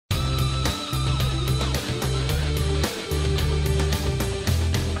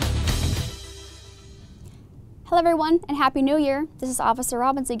Hello everyone and Happy New Year! This is Officer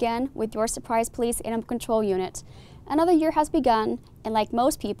Robbins again with your Surprise Police Animal Control Unit. Another year has begun, and like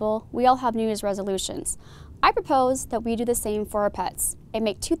most people, we all have New Year's resolutions. I propose that we do the same for our pets and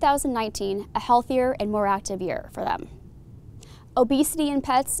make 2019 a healthier and more active year for them. Obesity in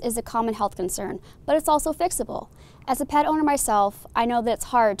pets is a common health concern, but it's also fixable. As a pet owner myself, I know that it's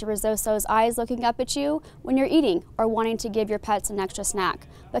hard to resist those eyes looking up at you when you're eating or wanting to give your pets an extra snack,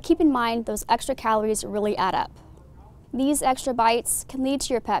 but keep in mind those extra calories really add up. These extra bites can lead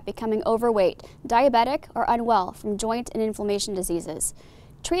to your pet becoming overweight, diabetic, or unwell from joint and inflammation diseases.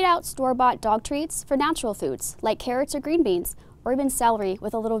 Treat out store-bought dog treats for natural foods like carrots or green beans, or even celery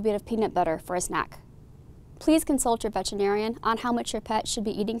with a little bit of peanut butter for a snack. Please consult your veterinarian on how much your pet should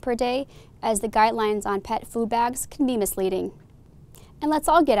be eating per day, as the guidelines on pet food bags can be misleading. And let's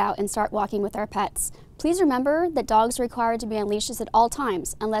all get out and start walking with our pets. Please remember that dogs are required to be on leashes at all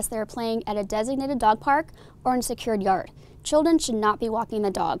times unless they are playing at a designated dog park or in a secured yard. Children should not be walking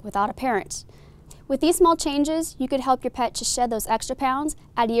the dog without a parent. With these small changes, you could help your pet to shed those extra pounds,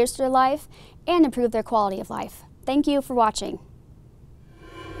 add years to their life, and improve their quality of life. Thank you for watching.